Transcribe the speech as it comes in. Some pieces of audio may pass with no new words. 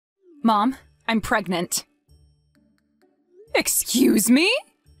Mom, I'm pregnant. Excuse me?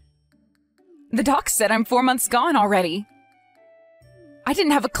 The doc said I'm 4 months gone already. I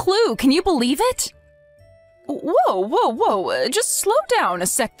didn't have a clue, can you believe it? Whoa, just slow down a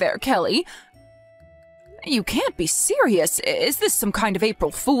sec there, Kelly. You can't be serious. Is this some kind of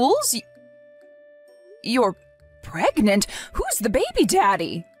April Fool's? You're pregnant? Who's the baby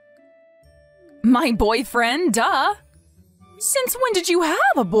daddy? My boyfriend, duh. Since when did you have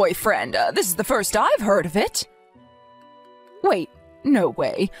a boyfriend? This is the first I've heard of it. Wait, no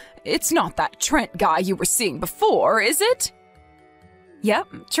way. It's not that Trent guy you were seeing before, is it?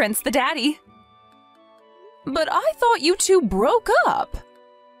 Yep, Trent's the daddy. But I thought you two broke up.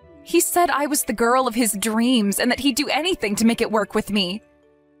 He said I was the girl of his dreams and that he'd do anything to make it work with me.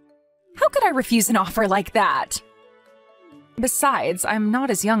 How could I refuse an offer like that? Besides, I'm not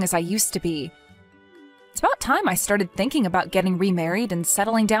as young as I used to be. It's about time I started thinking about getting remarried and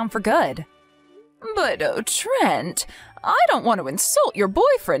settling down for good. But, Trent, I don't want to insult your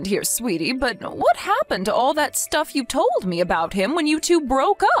boyfriend here, sweetie, but what happened to all that stuff you told me about him when you two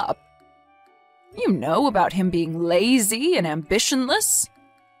broke up? You know about him being lazy and ambitionless.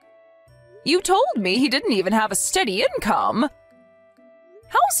 You told me he didn't even have a steady income.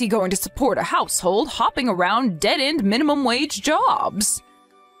 How's he going to support a household hopping around dead-end minimum wage jobs?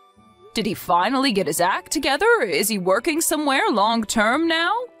 Did he finally get his act together? Is he working somewhere long-term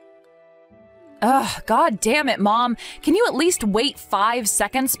now? Ugh, god damn it, Mom. Can you at least wait 5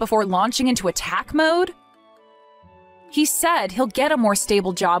 seconds before launching into attack mode? He said he'll get a more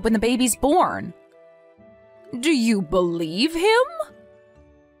stable job when the baby's born. Do you believe him?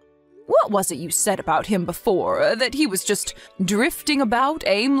 What was it you said about him before? That he was just drifting about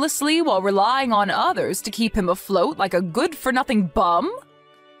aimlessly while relying on others to keep him afloat like a good-for-nothing bum?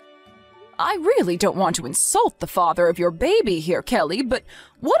 I really don't want to insult the father of your baby here, Kelly, but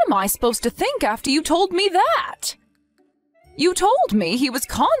what am I supposed to think after you told me that? You told me he was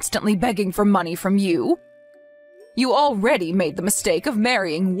constantly begging for money from you. You already made the mistake of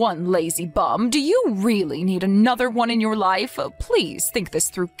marrying one lazy bum. Do you really need another one in your life? Please think this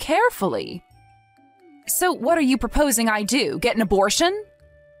through carefully. So what are you proposing I do? Get an abortion?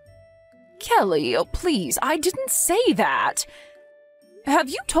 Kelly, oh please, I didn't say that. Have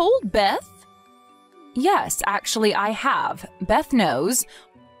you told Beth? Yes, actually I have. Beth knows.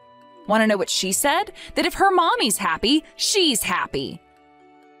 Want to know what she said? That if her mommy's happy, she's happy.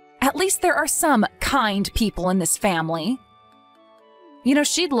 At least there are some kind people in this family. You know,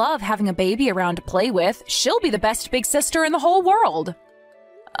 she'd love having a baby around to play with. She'll be the best big sister in the whole world.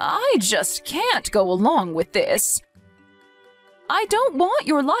 I just can't go along with this. I don't want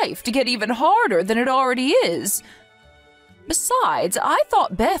your life to get even harder than it already is. Besides, I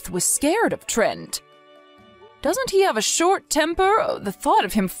thought Beth was scared of Trent. Doesn't he have a short temper? The thought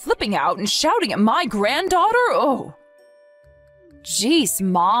of him flipping out and shouting at my granddaughter? Oh. Jeez,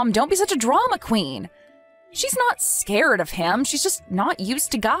 Mom, don't be such a drama queen. She's not scared of him, she's just not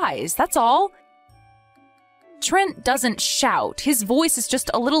used to guys, that's all. Trent doesn't shout, his voice is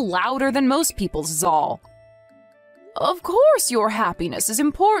just a little louder than most people's is all. Of course your happiness is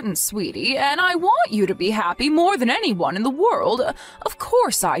important, sweetie, and I want you to be happy more than anyone in the world. Of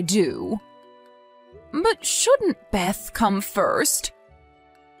course I do. But shouldn't Beth come first?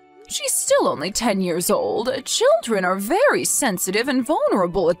 She's still only 10 years old. Children are very sensitive and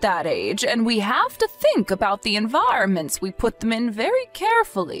vulnerable at that age, and we have to think about the environments we put them in very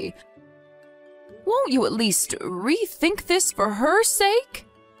carefully. Won't you at least rethink this for her sake?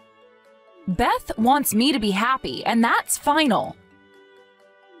 Beth wants me to be happy, and that's final.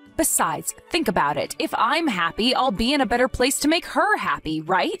 Besides, think about it. If I'm happy, I'll be in a better place to make her happy,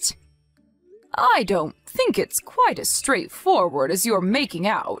 right? I don't think it's quite as straightforward as you're making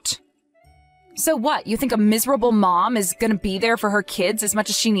out. So what, you think a miserable mom is gonna be there for her kids as much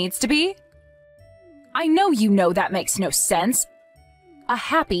as she needs to be? I know you know that makes no sense. A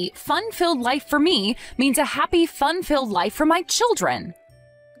happy, fun-filled life for me means a happy, fun-filled life for my children.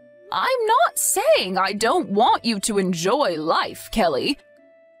 I'm not saying I don't want you to enjoy life, Kelly.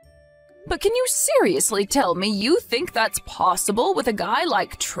 But can you seriously tell me you think that's possible with a guy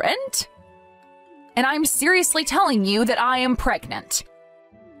like Trent? And I'm seriously telling you that I am pregnant.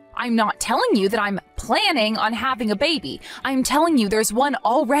 I'm not telling you that I'm planning on having a baby. I'm telling you there's one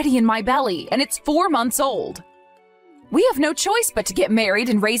already in my belly, and it's 4 months old. We have no choice but to get married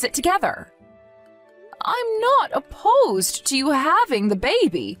and raise it together. I'm not opposed to you having the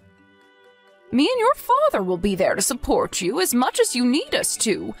baby. Me and your father will be there to support you as much as you need us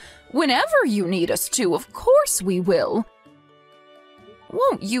to. Whenever you need us to, of course we will.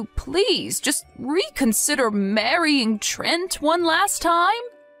 Won't you please just reconsider marrying Trent one last time?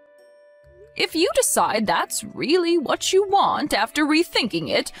 If you decide that's really what you want after rethinking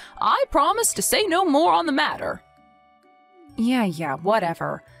it, I promise to say no more on the matter. Yeah,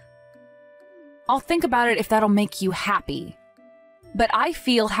 whatever. I'll think about it if that'll make you happy. But I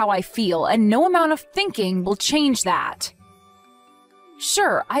feel how I feel, and no amount of thinking will change that.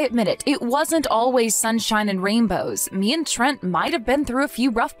 Sure, I admit it, it wasn't always sunshine and rainbows. Me and Trent might have been through a few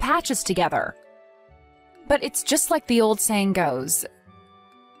rough patches together. But it's just like the old saying goes.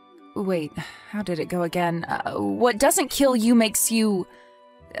 Wait, how did it go again? What doesn't kill you makes you...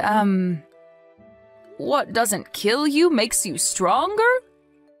 What doesn't kill you makes you stronger?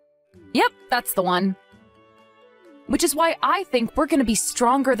 Yep, that's the one. Which is why I think we're gonna be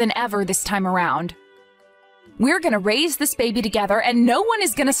stronger than ever this time around. We're gonna raise this baby together and no one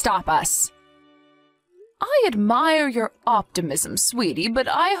is gonna stop us. I admire your optimism, sweetie, but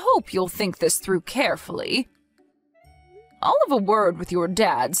I hope you'll think this through carefully. I'll have a word with your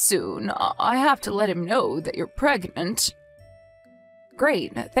dad soon. I have to let him know that you're pregnant.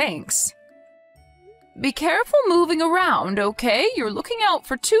 Great, thanks. Be careful moving around, okay? You're looking out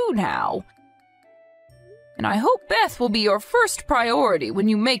for two now. And I hope Beth will be your first priority when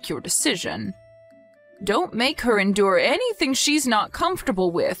you make your decision. Don't make her endure anything she's not comfortable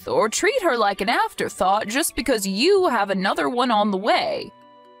with, or treat her like an afterthought just because you have another one on the way.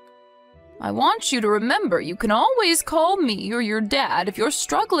 I want you to remember you can always call me or your dad if you're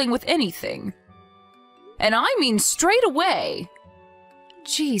struggling with anything. And I mean straight away.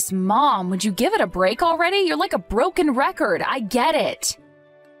 Jeez, Mom, would you give it a break already? You're like a broken record. I get it.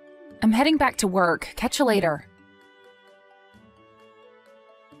 I'm heading back to work. Catch you later.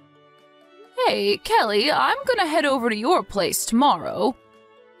 Hey, Kelly, I'm gonna head over to your place tomorrow.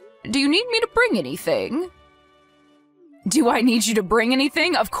 Do you need me to bring anything? Do I need you to bring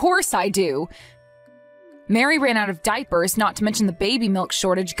anything? Of course I do. Mary ran out of diapers, not to mention the baby milk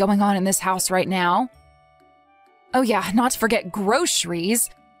shortage going on in this house right now. Oh yeah, not to forget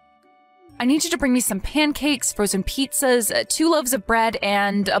groceries. I need you to bring me some pancakes, frozen pizzas, 2 loaves of bread,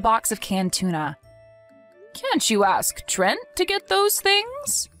 and a box of canned tuna. Can't you ask Trent to get those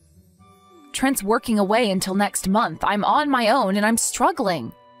things? Trent's working away until next month. I'm on my own and I'm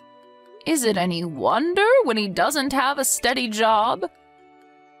struggling. Is it any wonder when he doesn't have a steady job?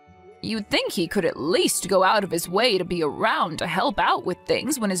 You'd think he could at least go out of his way to be around to help out with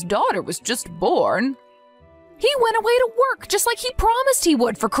things when his daughter was just born. He went away to work just like he promised he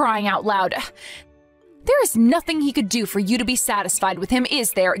would, for crying out loud. There is nothing he could do for you to be satisfied with him,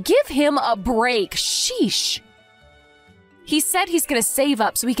 is there? Give him a break. Sheesh. He said he's gonna save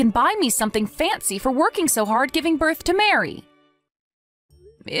up so he can buy me something fancy for working so hard giving birth to Mary.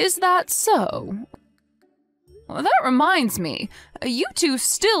 Is that so? Well, that reminds me, you two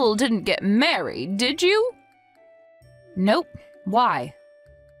still didn't get married, did you? Nope. Why?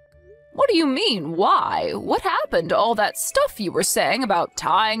 What do you mean, why? What happened to all that stuff you were saying about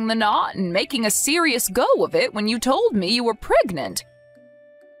tying the knot and making a serious go of it when you told me you were pregnant?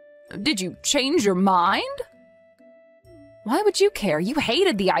 Did you change your mind? Why would you care? You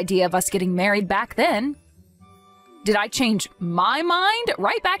hated the idea of us getting married back then. Did I change my mind?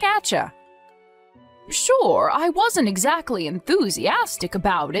 Right back at ya. Sure, I wasn't exactly enthusiastic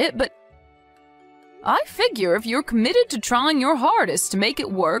about it, but I figure if you're committed to trying your hardest to make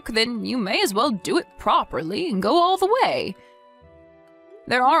it work, then you may as well do it properly and go all the way.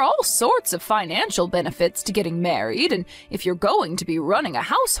 There are all sorts of financial benefits to getting married, and if you're going to be running a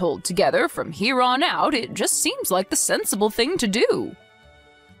household together from here on out, it just seems like the sensible thing to do.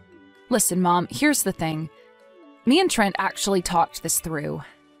 Listen, Mom, here's the thing. Me and Trent actually talked this through.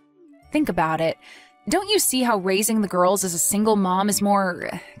 Think about it. Don't you see how raising the girls as a single mom is more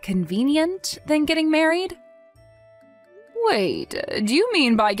convenient than getting married? Wait, do you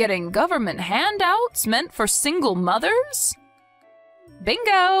mean by getting government handouts meant for single mothers?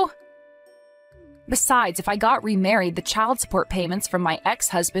 Bingo! Besides, if I got remarried, the child support payments from my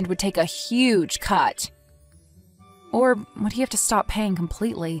ex-husband would take a huge cut. Or would he have to stop paying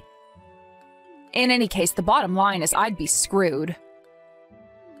completely? In any case, the bottom line is I'd be screwed.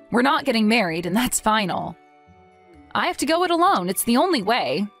 We're not getting married, and that's final. I have to go it alone. It's the only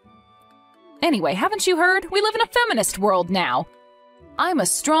way. Anyway, haven't you heard? We live in a feminist world now. I'm a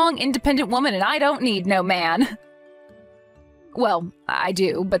strong, independent woman, and I don't need no man. Well, I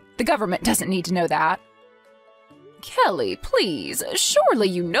do, but the government doesn't need to know that. Kelly, please, surely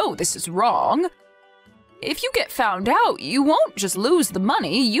you know this is wrong. If you get found out, you won't just lose the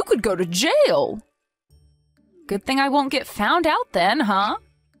money, you could go to jail. Good thing I won't get found out then, huh?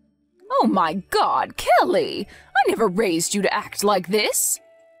 Oh my God, Kelly! I never raised you to act like this.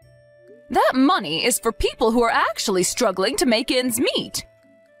 That money is for people who are actually struggling to make ends meet.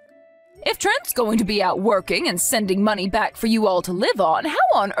 If Trent's going to be out working and sending money back for you all to live on, how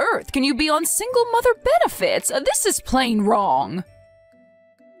on earth can you be on single mother benefits? This is plain wrong.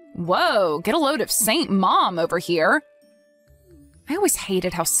 Whoa, get a load of Saint Mom over here. I always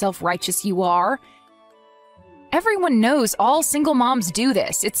hated how self-righteous you are. Everyone knows all single moms do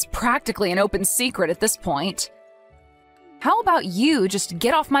this. It's practically an open secret at this point. How about you just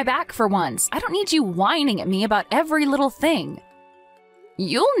get off my back for once? I don't need you whining at me about every little thing.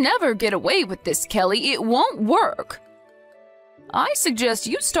 You'll never get away with this, Kelly. It won't work. I suggest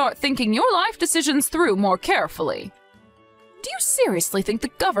you start thinking your life decisions through more carefully. Do you seriously think the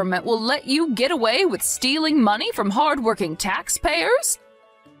government will let you get away with stealing money from hardworking taxpayers?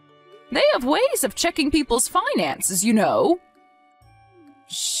 They have ways of checking people's finances, you know.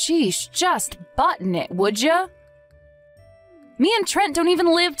 Sheesh, just button it, would ya? Me and Trent don't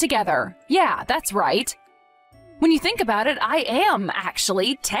even live together. Yeah, that's right. When you think about it, I am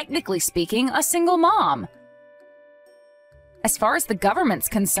actually, technically speaking, a single mom. As far as the government's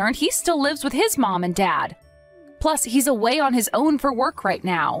concerned, he still lives with his mom and dad. Plus, he's away on his own for work right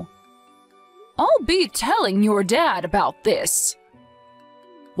now. I'll be telling your dad about this.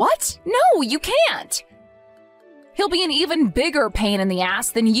 What? No, you can't! He'll be an even bigger pain in the ass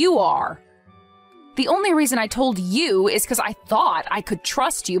than you are. The only reason I told you is because I thought I could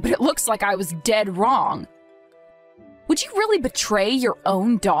trust you, but it looks like I was dead wrong. Would you really betray your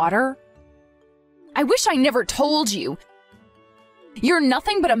own daughter? I wish I never told you. You're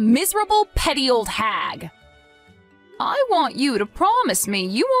nothing but a miserable, petty old hag. I want you to promise me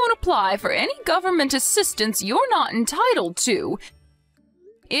you won't apply for any government assistance you're not entitled to.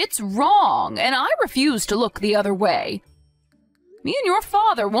 It's wrong, and I refuse to look the other way. Me and your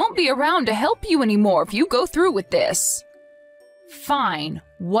father won't be around to help you anymore if you go through with this. Fine,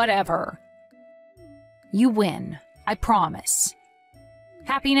 whatever. You win, I promise.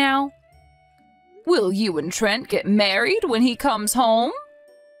 Happy now? Will you and Trent get married when he comes home?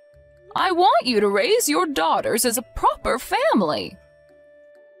 I want you to raise your daughters as a proper family.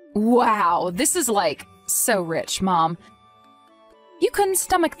 Wow, this is like so rich, Mom. You couldn't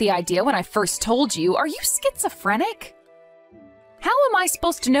stomach the idea when I first told you. Are you schizophrenic? How am I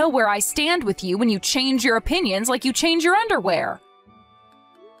supposed to know where I stand with you when you change your opinions like you change your underwear?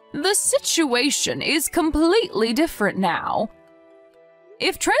 The situation is completely different now.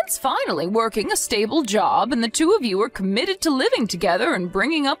 If Trent's finally working a stable job and the two of you are committed to living together and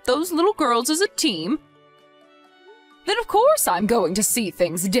bringing up those little girls as a team, then of course I'm going to see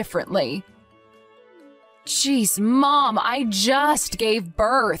things differently. Jeez, Mom, I just gave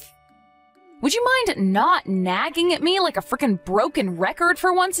birth. Would you mind not nagging at me like a frickin' broken record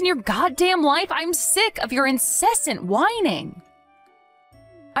for once in your goddamn life? I'm sick of your incessant whining.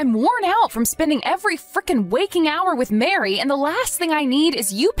 I'm worn out from spending every frickin' waking hour with Mary, and the last thing I need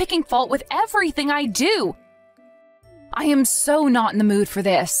is you picking fault with everything I do. I am so not in the mood for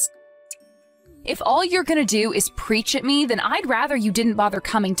this. If all you're gonna do is preach at me, then I'd rather you didn't bother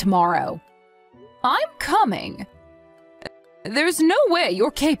coming tomorrow. I'm coming. There's no way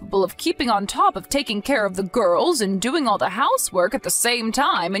you're capable of keeping on top of taking care of the girls and doing all the housework at the same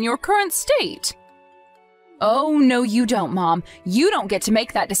time in your current state. Oh, no, you don't, Mom. You don't get to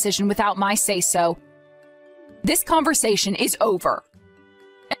make that decision without my say-so. This conversation is over.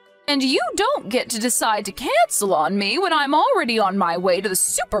 And you don't get to decide to cancel on me when I'm already on my way to the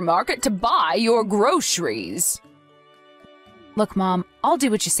supermarket to buy your groceries. Look, Mom, I'll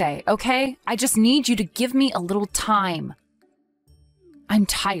do what you say, okay? I just need you to give me a little time. I'm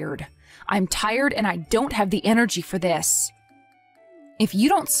tired. I'm tired and I don't have the energy for this. If you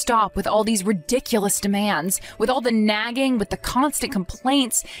don't stop with all these ridiculous demands, with all the nagging, with the constant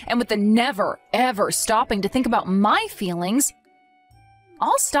complaints, and with the never, ever stopping to think about my feelings,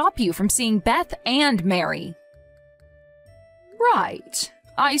 I'll stop you from seeing Beth and Mary. Right.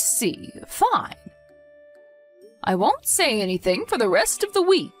 I see. Fine. I won't say anything for the rest of the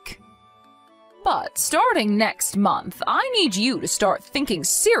week. But starting next month, I need you to start thinking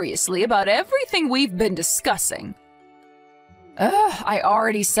seriously about everything we've been discussing. I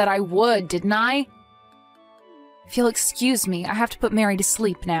already said I would, didn't I? If you'll excuse me, I have to put Mary to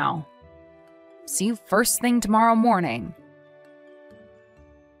sleep now. See you first thing tomorrow morning.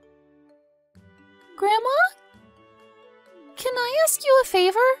 Grandma? Can I ask you a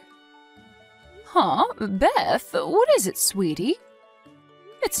favor? Huh? Beth, what is it, sweetie?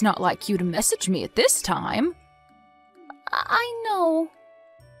 It's not like you to message me at this time. I know.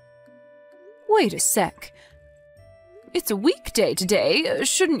 Wait a sec. It's a weekday today.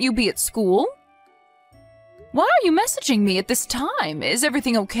 Shouldn't you be at school? Why are you messaging me at this time? Is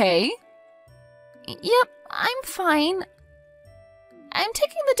everything okay? Yep, I'm fine. I'm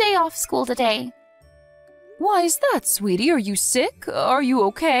taking the day off school today. Why is that, sweetie? Are you sick? Are you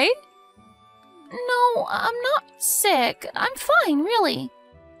okay? No, I'm not sick. I'm fine, really.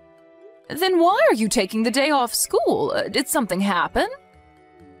 Then why are you taking the day off school? Did something happen?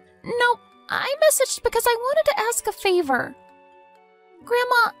 Nope, I messaged because I wanted to ask a favor.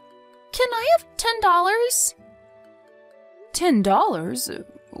 Grandma, can I have $10? $10?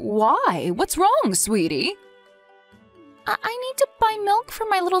 Why? What's wrong, sweetie? I need to buy milk for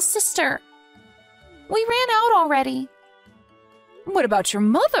my little sister. We ran out already. What about your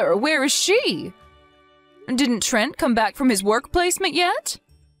mother? Where is she? Didn't Trent come back from his work placement yet?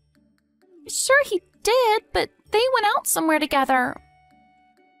 Sure he did, but they went out somewhere together.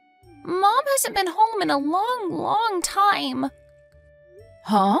 Mom hasn't been home in a long time.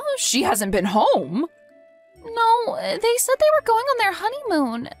 Huh? She hasn't been home? No, they said they were going on their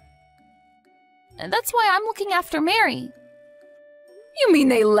honeymoon. That's why I'm looking after Mary. You mean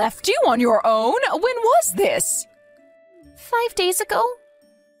they left you on your own? When was this? 5 days ago.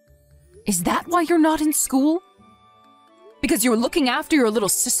 Is that why you're not in school? Because you're looking after your little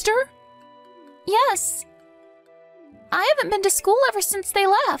sister? Yes. I haven't been to school ever since they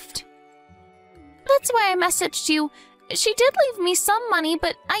left. That's why I messaged you. She did leave me some money,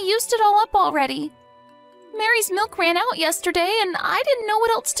 but I used it all up already. Mary's milk ran out yesterday, and I didn't know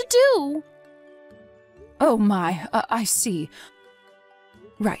what else to do. Oh my, I see.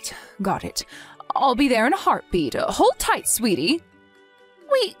 Right, got it. I'll be there in a heartbeat. Hold tight, sweetie.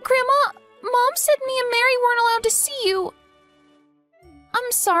 Wait, Grandma, Mom said me and Mary weren't allowed to see you.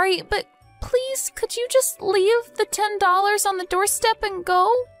 I'm sorry, but please, could you just leave the $10 on the doorstep and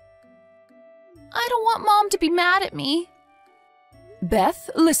go? I don't want Mom to be mad at me. Beth,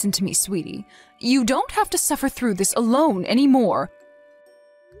 listen to me, sweetie. You don't have to suffer through this alone anymore.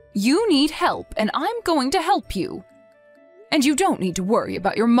 You need help, and I'm going to help you. And you don't need to worry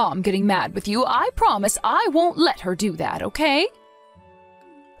about your mom getting mad with you. I promise I won't let her do that, okay?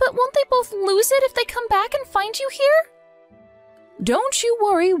 But won't they both lose it if they come back and find you here? Don't you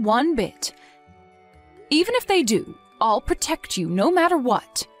worry one bit. Even if they do, I'll protect you no matter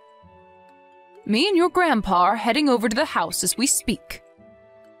what. Me and your grandpa are heading over to the house as we speak.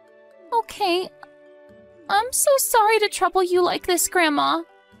 Okay. I'm so sorry to trouble you like this, Grandma.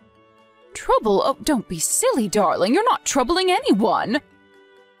 Trouble? Oh, don't be silly, darling. You're not troubling anyone.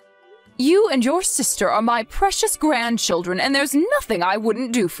 You and your sister are my precious grandchildren, and there's nothing I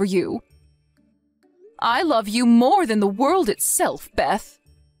wouldn't do for you. I love you more than the world itself, Beth.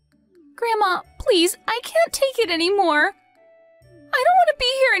 Grandma, please, I can't take it anymore. I don't want to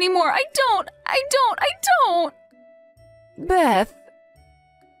be here anymore. I don't. Beth.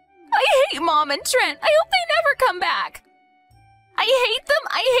 I hate Mom and Trent. I hope they never come back. I hate them.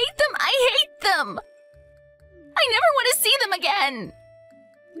 I never want to see them again.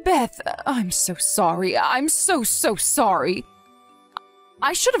 Beth, I'm so sorry. I'm so sorry.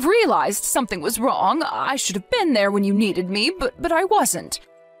 I should have realized something was wrong. I should have been there when you needed me, but I wasn't.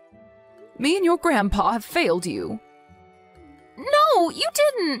 Me and your grandpa have failed you. No, you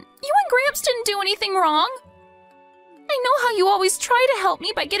didn't. You and Gramps didn't do anything wrong. I know how you always try to help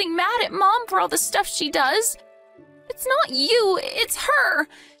me by getting mad at Mom for all the stuff she does. It's not you, it's her.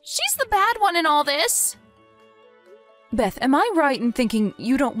 She's the bad one in all this. Beth, am I right in thinking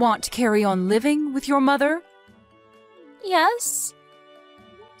you don't want to carry on living with your mother? Yes.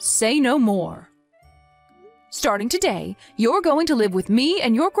 Say no more. Starting today, you're going to live with me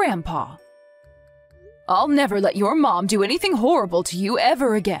and your grandpa. I'll never let your mom do anything horrible to you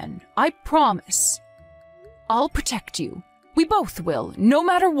ever again. I promise. I'll protect you. We both will, no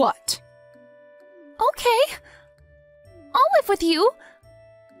matter what. Okay. I'll live with you.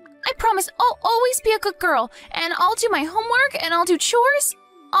 I promise I'll always be a good girl, and I'll do my homework, and I'll do chores.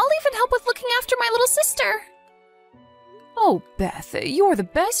 I'll even help with looking after my little sister. Oh, Beth, you're the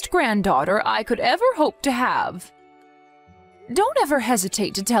best granddaughter I could ever hope to have. Don't ever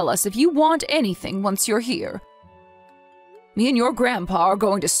hesitate to tell us if you want anything once you're here. Me and your grandpa are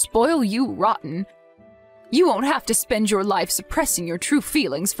going to spoil you rotten. You won't have to spend your life suppressing your true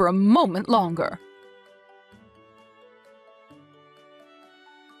feelings for a moment longer.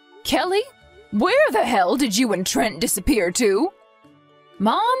 Kelly, where the hell did you and Trent disappear to?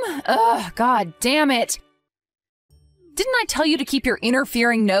 Mom? God damn it. Didn't I tell you to keep your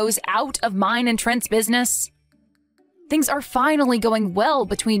interfering nose out of mine and Trent's business? Things are finally going well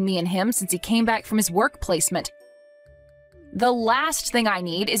between me and him since he came back from his work placement. The last thing I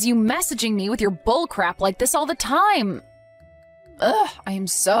need is you messaging me with your bullcrap like this all the time. Ugh, I am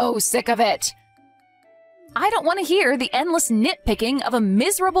so sick of it. I don't want to hear the endless nitpicking of a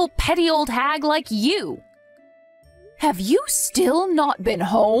miserable, petty old hag like you. Have you still not been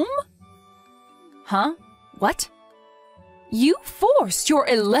home? Huh? What? You forced your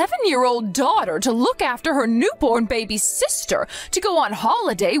 11-year-old daughter to look after her newborn baby sister to go on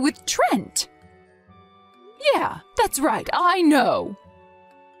holiday with Trent. Yeah, that's right, I know.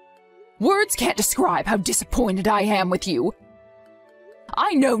 Words can't describe how disappointed I am with you.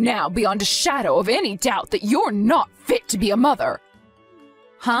 I know now beyond a shadow of any doubt that you're not fit to be a mother.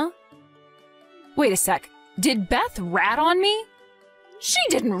 Huh? Wait a sec. Did Beth rat on me? She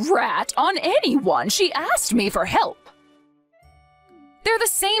didn't rat on anyone. She asked me for help. They're the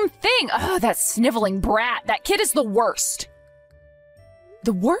same thing. Ugh, that sniveling brat. That kid is the worst.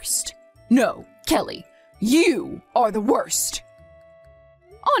 The worst? No, Kelly. You are the worst.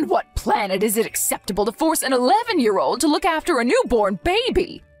 On what planet is it acceptable to force an 11-year-old to look after a newborn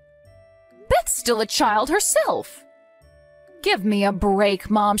baby? Beth's still a child herself. Give me a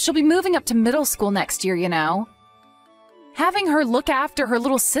break, Mom. She'll be moving up to middle school next year, you know. Having her look after her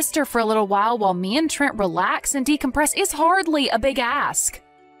little sister for a little while me and Trent relax and decompress is hardly a big ask.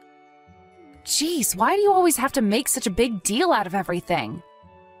 Jeez, why do you always have to make such a big deal out of everything?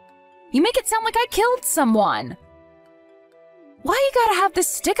 You make it sound like I killed someone. Why you gotta have this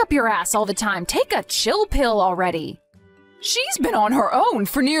stick up your ass all the time? Take a chill pill already. She's been on her own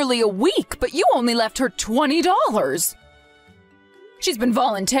for nearly a week, but you only left her $20. She's been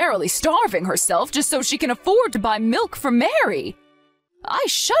voluntarily starving herself just so she can afford to buy milk for Mary. I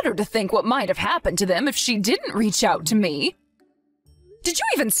shudder to think what might have happened to them if she didn't reach out to me. Did you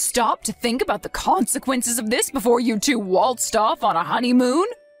even stop to think about the consequences of this before you two waltzed off on a honeymoon?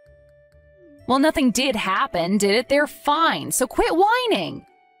 Well, nothing did happen, did it? They're fine, so quit whining.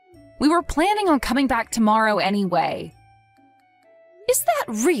 We were planning on coming back tomorrow anyway. Is that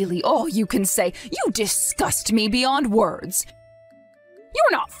really all you can say? You disgust me beyond words.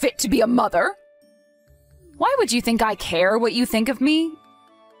 You're not fit to be a mother. Why would you think I care what you think of me?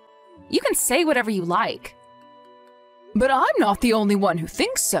 You can say whatever you like. But I'm not the only one who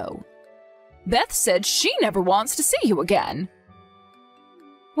thinks so. Beth said she never wants to see you again.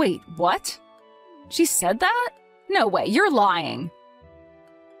 Wait, what? She said that? No way, you're lying.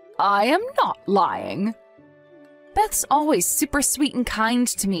 I am not lying. Beth's always super sweet and kind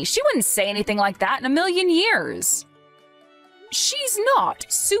to me. She wouldn't say anything like that in a million years. She's not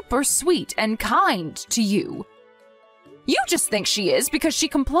super sweet and kind to you. You just think she is because she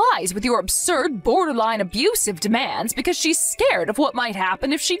complies with your absurd, borderline abusive demands because she's scared of what might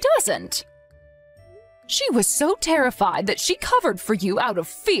happen if she doesn't. She was so terrified that she covered for you out of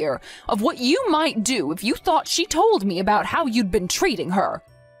fear of what you might do if you thought she told me about how you'd been treating her.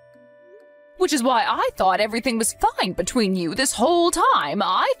 Which is why I thought everything was fine between you this whole time.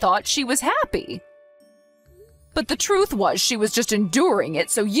 I thought she was happy. But the truth was she was just enduring it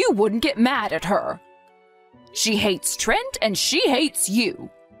so you wouldn't get mad at her. She hates Trent and she hates you.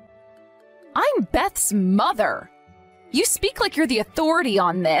 I'm Beth's mother. You speak like you're the authority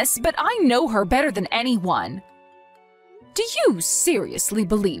on this, but I know her better than anyone. Do you seriously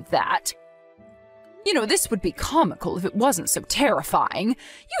believe that? You know, this would be comical if it wasn't so terrifying.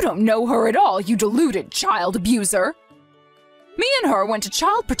 You don't know her at all, you deluded child abuser. Me and her went to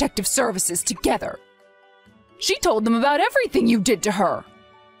Child Protective Services together. She told them about everything you did to her.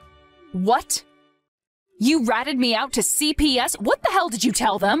 What? You ratted me out to CPS? What the hell did you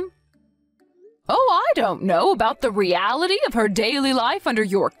tell them? Oh, I don't know, about the reality of her daily life under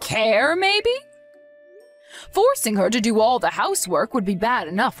your care, maybe? Forcing her to do all the housework would be bad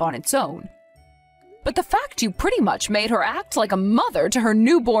enough on its own. But the fact you pretty much made her act like a mother to her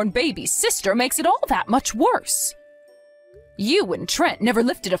newborn baby sister makes it all that much worse. You and Trent never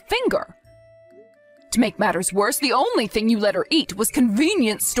lifted a finger. To make matters worse, the only thing you let her eat was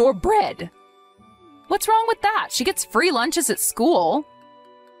convenience store bread. What's wrong with that? She gets free lunches at school.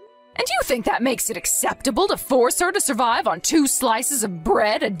 And you think that makes it acceptable to force her to survive on 2 slices of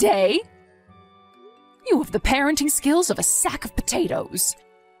bread a day? You have the parenting skills of a sack of potatoes.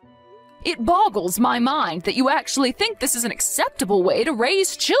 It boggles my mind that you actually think this is an acceptable way to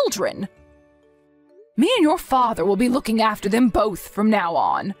raise children. Me and your father will be looking after them both from now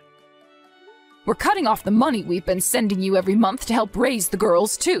on. We're cutting off the money we've been sending you every month to help raise the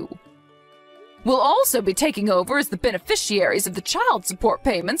girls, too. We'll also be taking over as the beneficiaries of the child support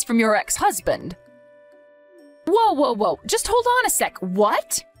payments from your ex-husband. Whoa, whoa, whoa, just hold on a sec.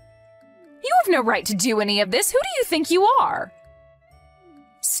 What? You have no right to do any of this. Who do you think you are?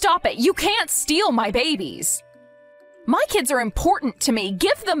 Stop it. You can't steal my babies. My kids are important to me.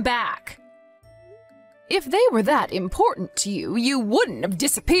 Give them back. If they were that important to you, you wouldn't have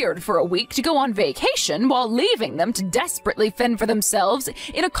disappeared for a week to go on vacation while leaving them to desperately fend for themselves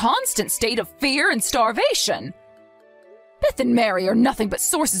in a constant state of fear and starvation. Beth and Mary are nothing but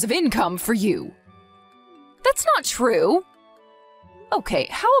sources of income for you. That's not true. Okay,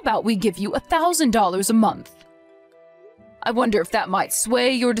 how about we give you $1,000 a month? I wonder if that might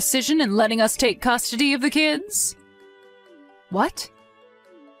sway your decision in letting us take custody of the kids? What?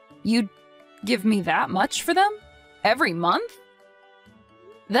 You'd give me that much for them? Every month?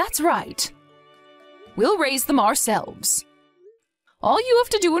 That's right. We'll raise them ourselves. All you have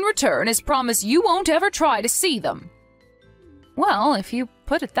to do in return is promise you won't ever try to see them. Well, if you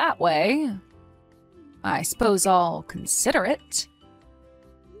put it that way, I suppose I'll consider it.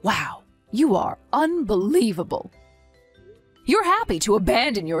 Wow, you are unbelievable. You're happy to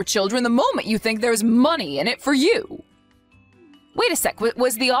abandon your children the moment you think there's money in it for you. Wait a sec,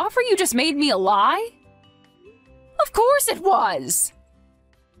 was the offer you just made me a lie? Of course it was!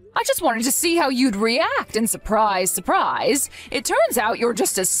 I just wanted to see how you'd react, and surprise, surprise, it turns out you're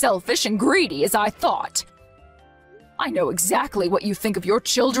just as selfish and greedy as I thought. I know exactly what you think of your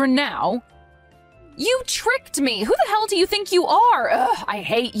children now. You tricked me! Who the hell do you think you are? Ugh, I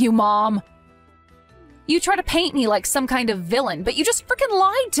hate you, Mom. You try to paint me like some kind of villain, but you just frickin'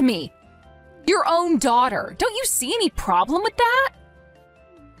 lied to me. Your own daughter. Don't you see any problem with that?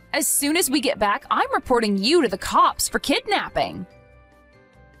 As soon as we get back, I'm reporting you to the cops for kidnapping.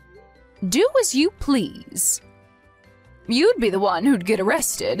 Do as you please. You'd be the one who'd get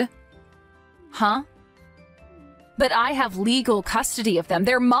arrested. Huh? But I have legal custody of them.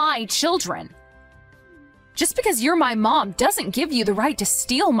 They're my children. Just because you're my mom doesn't give you the right to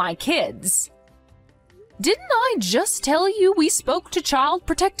steal my kids. Didn't I just tell you we spoke to Child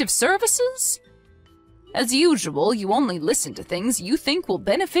Protective Services? As usual, you only listen to things you think will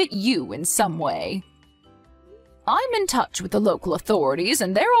benefit you in some way. I'm in touch with the local authorities,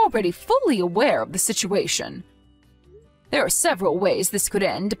 and they're already fully aware of the situation. There are several ways this could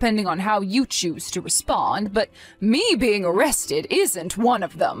end, depending on how you choose to respond, but me being arrested isn't one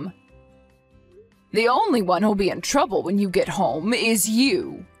of them. The only one who'll be in trouble when you get home is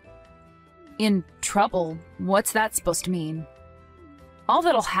you. In trouble? What's that supposed to mean? All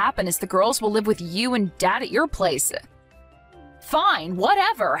that'll happen is the girls will live with you and Dad at your place. Fine,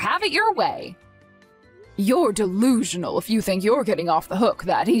 whatever, have it your way. You're delusional if you think you're getting off the hook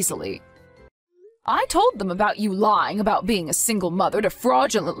that easily. I told them about you lying about being a single mother to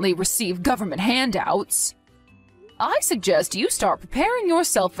fraudulently receive government handouts. I suggest you start preparing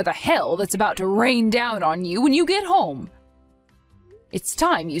yourself for the hell that's about to rain down on you when you get home. It's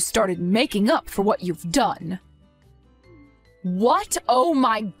time you started making up for what you've done. What? Oh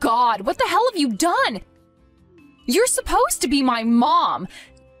my God, what the hell have you done? You're supposed to be my mom.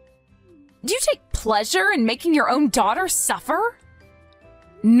 Do you take pleasure in making your own daughter suffer?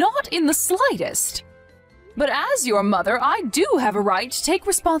 Not in the slightest. But as your mother, I do have a right to take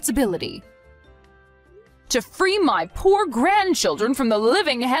responsibility. To free my poor grandchildren from the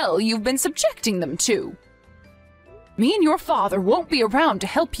living hell you've been subjecting them to. Me and your father won't be around to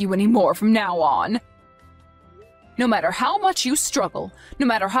help you anymore from now on. No matter how much you struggle, no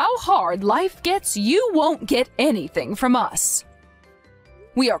matter how hard life gets, you won't get anything from us.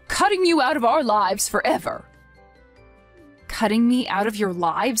 We are cutting you out of our lives forever. Cutting me out of your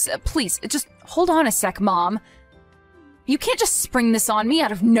lives? Please, just hold on a sec, Mom. You can't just spring this on me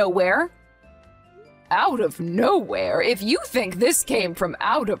out of nowhere. Out of nowhere? If you think this came from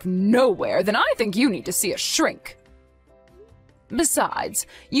out of nowhere, then I think you need to see a shrink. Besides,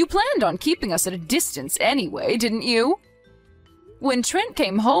 you planned on keeping us at a distance anyway, didn't you? When Trent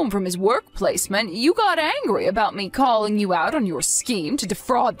came home from his work placement, you got angry about me calling you out on your scheme to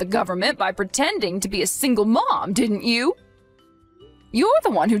defraud the government by pretending to be a single mom, didn't you? You're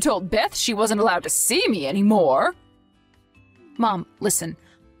the one who told Beth she wasn't allowed to see me anymore. Mom, listen.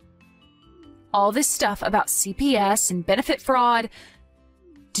 All this stuff about CPS and benefit fraud,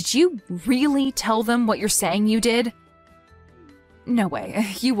 did you really tell them what you're saying you did? No way,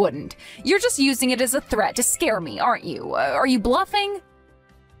 you wouldn't. You're just using it as a threat to scare me, aren't you? Are you bluffing?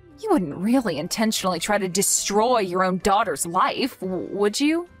 You wouldn't really intentionally try to destroy your own daughter's life, would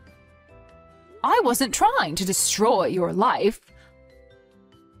you? I wasn't trying to destroy your life.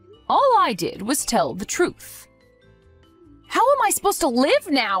 All I did was tell the truth. How am I supposed to live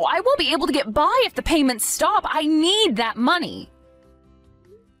now? I won't be able to get by if the payments stop. I need that money.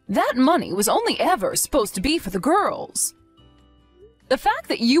 That money was only ever supposed to be for the girls. The fact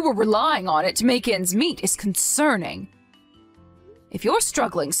that you were relying on it to make ends meet is concerning. If you're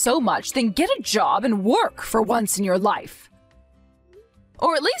struggling so much, then get a job and work for once in your life.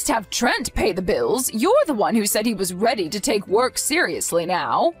 Or at least have Trent pay the bills. You're the one who said he was ready to take work seriously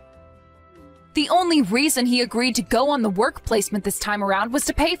now. The only reason he agreed to go on the work placement this time around was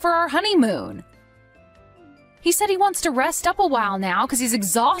to pay for our honeymoon. He said he wants to rest up a while now because he's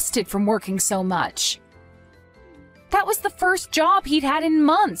exhausted from working so much. That was the first job he'd had in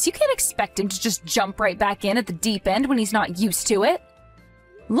months. You can't expect him to just jump right back in at the deep end when he's not used to it.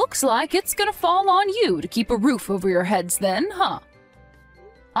 Looks like it's gonna fall on you to keep a roof over your heads then, huh?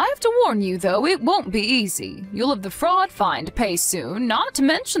 I have to warn you, though, it won't be easy. You'll have the fraud fine to pay soon, not to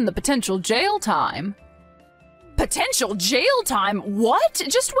mention the potential jail time. Potential jail time? What?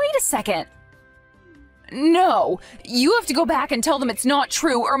 Just wait a second. No, you have to go back and tell them it's not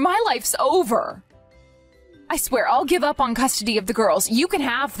true, or my life's over. I swear, I'll give up on custody of the girls. You can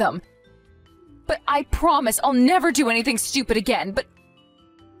have them. But I promise I'll never do anything stupid again, but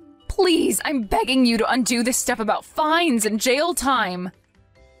please, I'm begging you to undo this stuff about fines and jail time.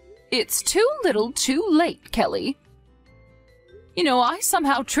 It's too little too late, Kelly. You know, I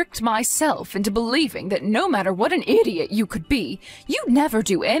somehow tricked myself into believing that no matter what an idiot you could be, you'd never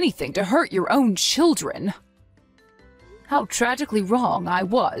do anything to hurt your own children. How tragically wrong I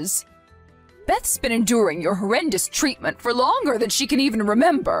was. Beth's been enduring your horrendous treatment for longer than she can even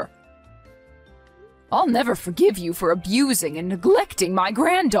remember. I'll never forgive you for abusing and neglecting my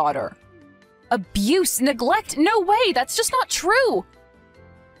granddaughter. Abuse, neglect? No way, that's just not true.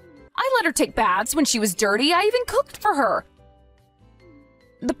 I let her take baths when she was dirty. I even cooked for her.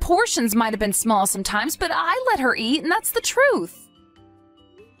 The portions might have been small sometimes, but I let her eat, and that's the truth.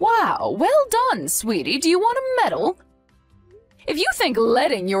 Wow, well done, sweetie. Do you want a medal? If you think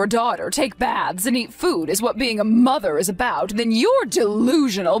letting your daughter take baths and eat food is what being a mother is about, then you're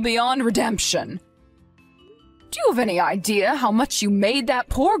delusional beyond redemption. Do you have any idea how much you made that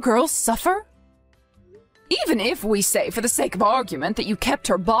poor girl suffer? Even if we say, for the sake of argument, that you kept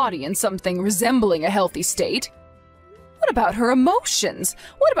her body in something resembling a healthy state, what about her emotions?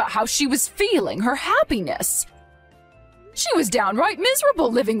 What about how she was feeling, her happiness? She was downright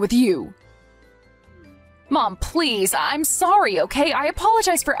miserable living with you. Mom, please, I'm sorry, okay? I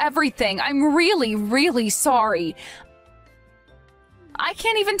apologize for everything. I'm really, really sorry. I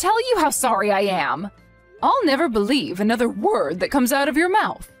can't even tell you how sorry I am. I'll never believe another word that comes out of your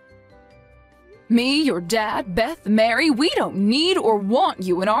mouth. Me, your dad, Beth, Mary, we don't need or want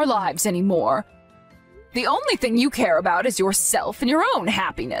you in our lives anymore. The only thing you care about is yourself and your own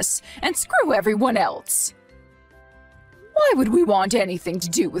happiness, and screw everyone else. Why would we want anything to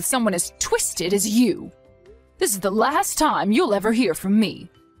do with someone as twisted as you? This is the last time you'll ever hear from me.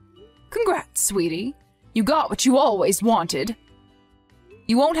 Congrats, sweetie. You got what you always wanted.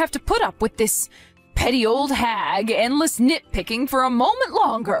 You won't have to put up with this petty old hag endless nitpicking for a moment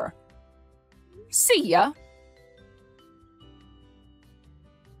longer. See ya.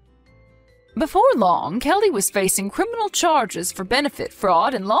 Before long, Kelly was facing criminal charges for benefit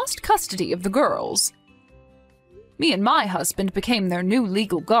fraud and lost custody of the girls. Me and my husband became their new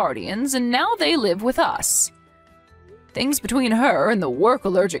legal guardians, and now they live with us. Things between her and the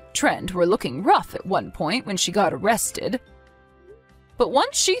work-allergic Trent were looking rough at one point when she got arrested. But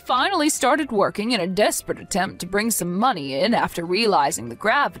once she finally started working in a desperate attempt to bring some money in after realizing the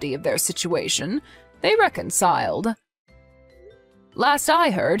gravity of their situation, they reconciled. Last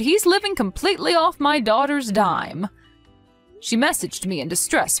I heard, he's living completely off my daughter's dime. She messaged me in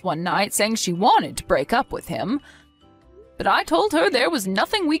distress one night saying she wanted to break up with him, but I told her there was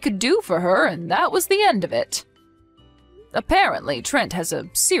nothing we could do for her, and that was the end of it. Apparently, Trent has a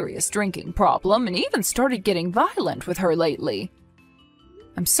serious drinking problem and even started getting violent with her lately.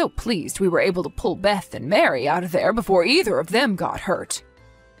 I'm so pleased we were able to pull Beth and Mary out of there before either of them got hurt.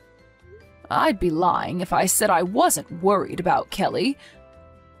 I'd be lying if I said I wasn't worried about Kelly.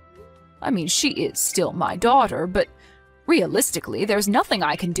 I mean, she is still my daughter, but realistically, there's nothing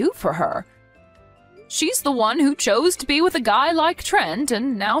I can do for her. She's the one who chose to be with a guy like Trent,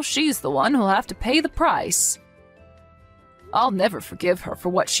 and now she's the one who'll have to pay the price. I'll never forgive her for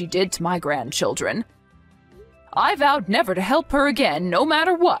what she did to my grandchildren. I vowed never to help her again, no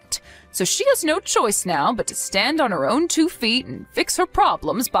matter what, so she has no choice now but to stand on her own 2 feet and fix her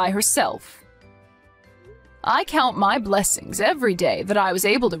problems by herself. I count my blessings every day that I was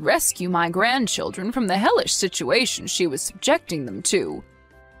able to rescue my grandchildren from the hellish situation she was subjecting them to.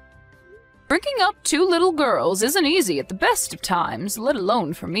 Bringing up 2 little girls isn't easy at the best of times, let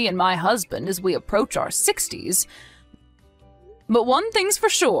alone for me and my husband as we approach our 60s. But one thing's for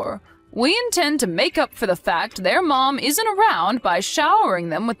sure, we intend to make up for the fact their mom isn't around by showering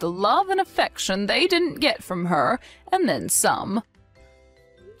them with the love and affection they didn't get from her, and then some.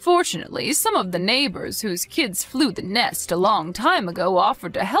 Fortunately, some of the neighbors whose kids flew the nest a long time ago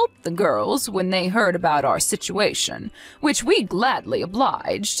offered to help the girls when they heard about our situation, which we gladly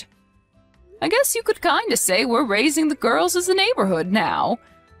obliged. I guess you could kinda say we're raising the girls as a neighborhood now.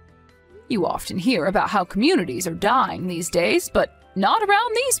 You often hear about how communities are dying these days, but not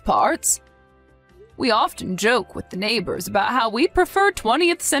around these parts. We often joke with the neighbors about how we prefer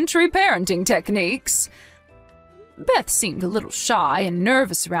 20th century parenting techniques. Beth seemed a little shy and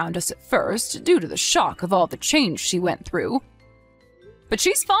nervous around us at first due to the shock of all the change she went through. But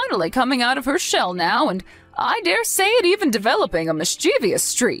she's finally coming out of her shell now, and I dare say it even developing a mischievous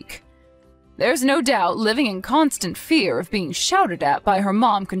streak. There's no doubt living in constant fear of being shouted at by her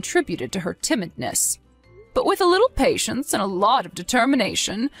mom contributed to her timidness. But with a little patience and a lot of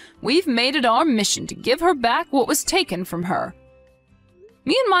determination, we've made it our mission to give her back what was taken from her.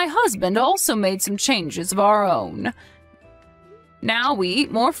 Me and my husband also made some changes of our own. Now we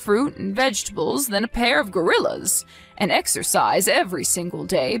eat more fruit and vegetables than a pair of gorillas, and exercise every single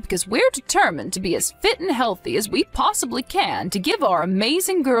day because we're determined to be as fit and healthy as we possibly can to give our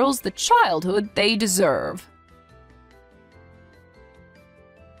amazing girls the childhood they deserve.